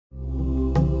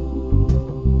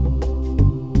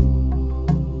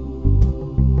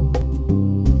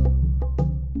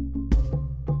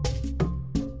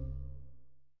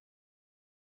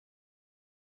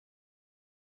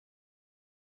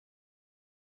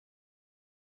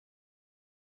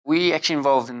We're actually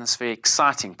involved in this very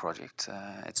exciting project.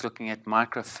 It's looking at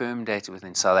micro-firm data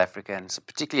within South Africa, and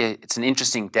it's an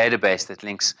interesting database that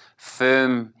links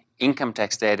firm income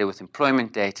tax data with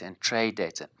employment data and trade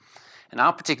data. And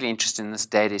our particular interest in this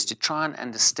data is to try and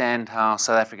understand how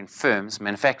South African firms,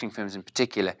 manufacturing firms in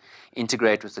particular,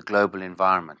 integrate with the global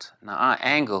environment. Now, our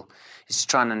angle is to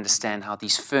try and understand how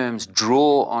these firms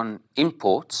draw on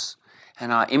imports,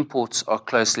 and how imports are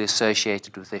closely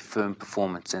associated with their firm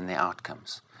performance and their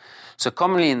outcomes. So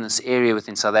commonly in this area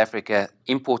within South Africa,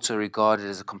 imports are regarded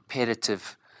as a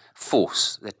competitive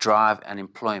force that drive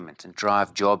unemployment and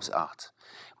drive jobs out.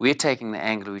 We're taking the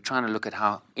angle, we're trying to look at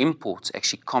how imports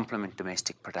actually complement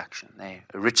domestic production. They're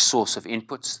a rich source of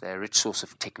inputs, they're a rich source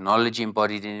of technology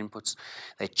embodied in inputs,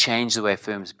 they change the way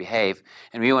firms behave,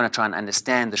 and we want to try and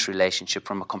understand this relationship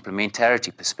from a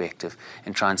complementarity perspective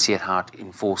and try and see how it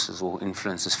enforces or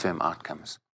influences firm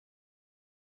outcomes.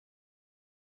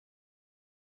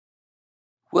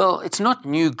 Well, it's not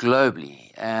new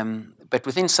globally, but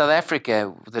within South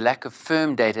Africa, the lack of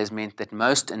firm data has meant that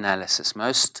most analysis,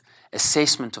 most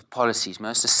assessment of policies,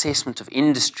 most assessment of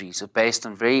industries are based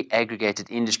on very aggregated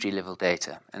industry-level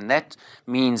data. And that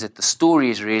means that the story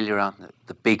is really around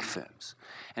the big firms.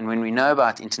 And when we know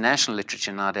about international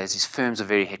literature nowadays, these firms are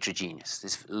very heterogeneous.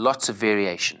 There's lots of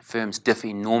variation. Firms differ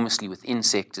enormously within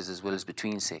sectors as well as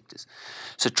between sectors.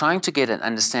 So trying to get an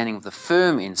understanding of the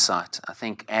firm insight, I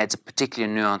think, adds a particular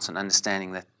nuance and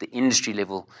understanding that the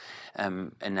industry-level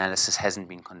analysis hasn't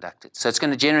been conducted. So it's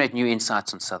going to generate new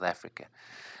insights on South Africa.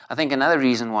 I think another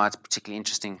reason why it's particularly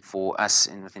interesting for us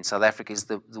within South Africa is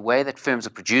the way that firms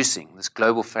are producing. This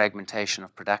global fragmentation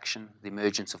of production, the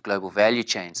emergence of global value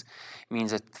chains,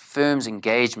 means that firms'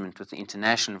 engagement with the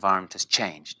international environment has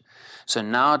changed. So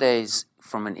nowadays,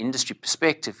 from an industry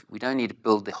perspective, we don't need to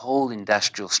build the whole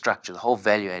industrial structure, the whole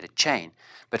value-added chain,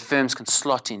 but firms can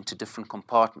slot into different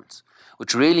compartments,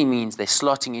 which really means they're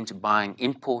slotting into buying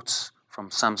imports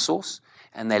from some source,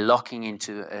 and they're locking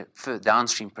into a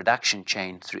downstream production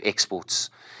chain through exports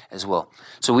as well.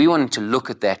 So we wanted to look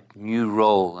at that new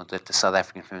role that the South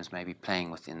African firms may be playing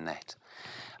within that.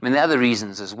 I mean, the other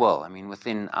reasons as well. I mean,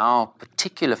 within our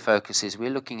particular focus is we're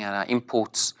looking at how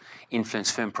imports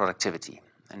influence firm productivity.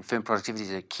 And firm productivity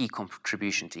is a key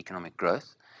contribution to economic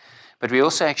growth. But we're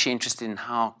also actually interested in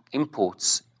how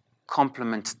imports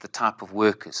complement the type of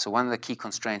workers. So one of the key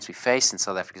constraints we face in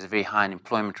South Africa is a very high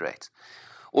unemployment rate.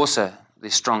 Also,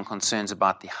 there's strong concerns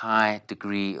about the high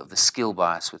degree of the skill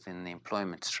bias within the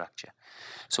employment structure.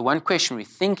 So one question we're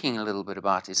thinking a little bit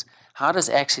about is, how does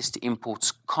access to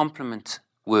imports complement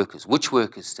workers? Which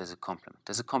workers does it complement?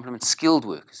 Does it complement skilled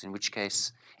workers, in which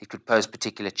case it could pose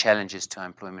particular challenges to our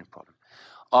employment problem?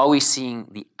 Are we seeing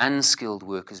the unskilled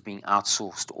workers being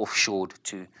outsourced, offshored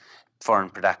to foreign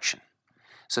production?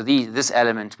 So this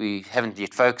element we haven't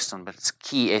yet focused on, but it's a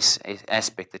key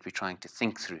aspect that we're trying to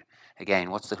think through.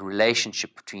 Again, what's the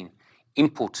relationship between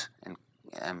input and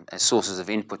as sources of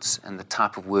inputs and the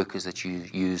type of workers that you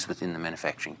use within the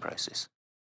manufacturing process?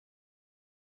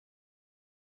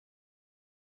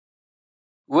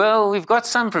 Well, we've got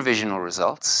some provisional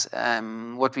results.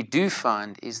 What we do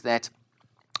find is that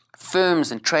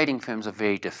firms and trading firms are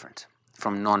very different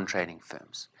from non-trading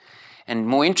firms. And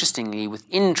more interestingly,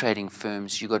 within trading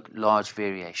firms, you've got large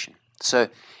variation. So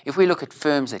if we look at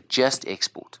firms that just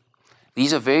export,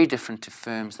 these are very different to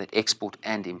firms that export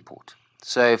and import.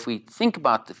 So if we think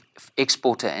about the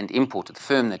exporter and importer, the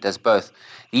firm that does both,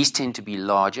 these tend to be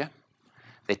larger,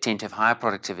 they tend to have higher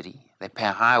productivity, they pay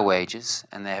higher wages,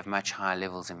 and they have much higher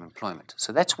levels of employment.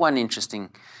 So that's one interesting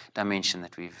dimension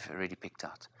that we've already picked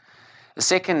out. The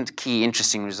second key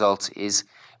interesting result is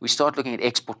we start looking at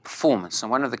export performance. And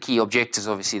one of the key objectives,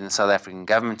 obviously, in the South African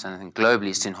government and I think globally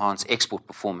is to enhance export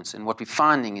performance. And what we're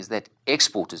finding is that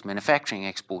exporters, manufacturing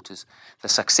exporters, the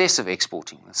success of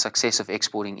exporting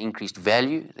increased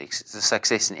value, the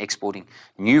success in exporting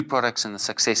new products and the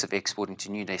success of exporting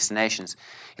to new destinations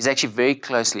is actually very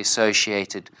closely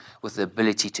associated with the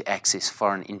ability to access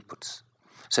foreign inputs.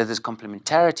 So there's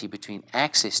complementarity between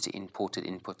access to imported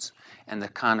inputs and the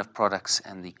kind of products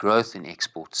and the growth in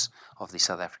exports of the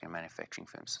South African manufacturing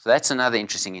firms. So that's another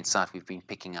interesting insight we've been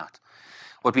picking out.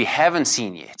 What we haven't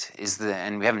seen yet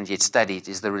and we haven't yet studied,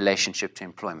 is the relationship to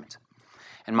employment.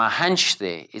 And my hunch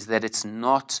there is that it's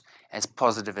not as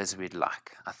positive as we'd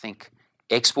like. I think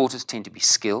exporters tend to be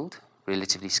skilled,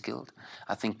 relatively skilled.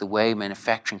 I think the way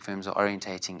manufacturing firms are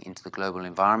orientating into the global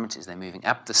environment is they're moving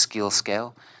up the skill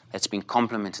scale. That's been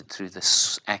complemented through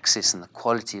the access and the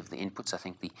quality of the inputs. I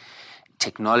think the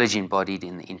technology embodied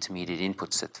in the intermediate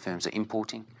inputs that the firms are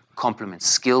importing complements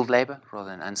skilled labor rather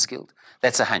than unskilled.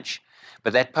 That's a hunch.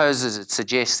 But that poses, it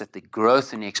suggests that the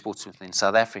growth in exports within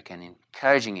South Africa and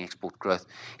encouraging export growth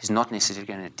is not necessarily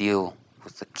going to deal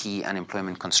with the key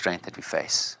unemployment constraint that we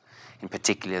face, in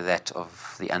particular that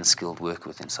of the unskilled worker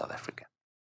within South Africa.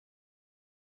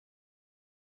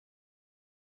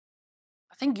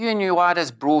 I think UNU-WIDER has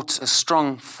brought a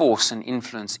strong force and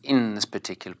influence in this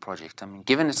particular project. I mean,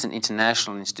 given it's an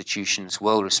international institution, it's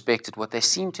well respected, what they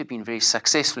seem to have been very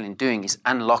successful in doing is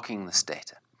unlocking this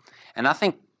data. And I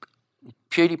think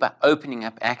purely by opening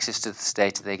up access to this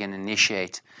data, they're going to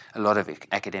initiate a lot of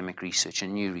academic research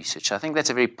and new research. I think that's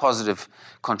a very positive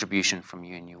contribution from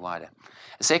UNU-WIDER.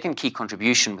 A second key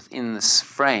contribution within this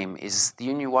frame is the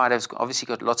UNU-WIDER has obviously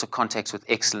got lots of contacts with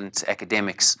excellent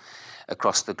academics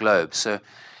across the globe. So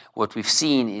what we've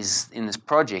seen is in this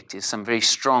project is some very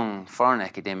strong foreign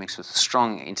academics with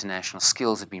strong international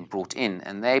skills have been brought in,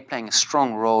 and they're playing a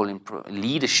strong role in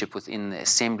leadership within the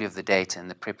assembly of the data and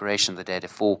the preparation of the data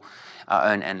for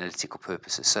our own analytical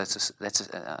purposes. So that's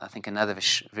I think, another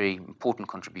very important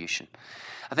contribution.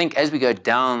 I think as we go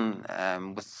down,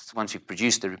 once we've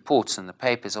produced the reports and the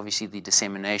papers, obviously the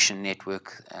dissemination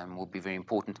network will be very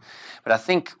important. But I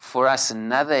think for us,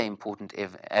 another important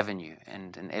avenue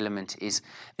and an element is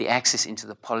the access into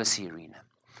the policy arena.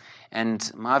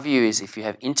 And my view is if you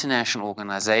have international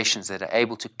organizations that are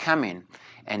able to come in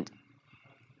and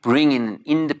bring in an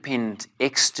independent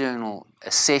external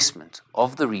assessment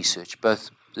of the research,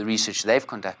 both the research they've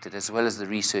conducted as well as the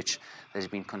research that has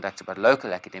been conducted by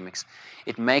local academics,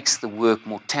 it makes the work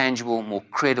more tangible, more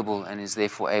credible, and is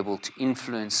therefore able to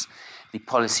influence the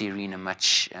policy arena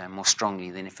much more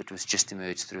strongly than if it was just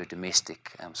emerged through a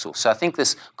domestic source. So I think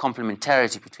this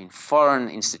complementarity between foreign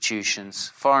institutions,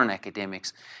 foreign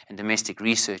academics, and domestic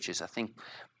researchers, I think,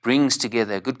 brings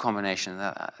together a good combination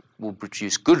that will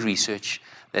produce good research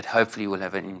that hopefully will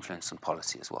have an influence on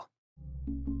policy as well.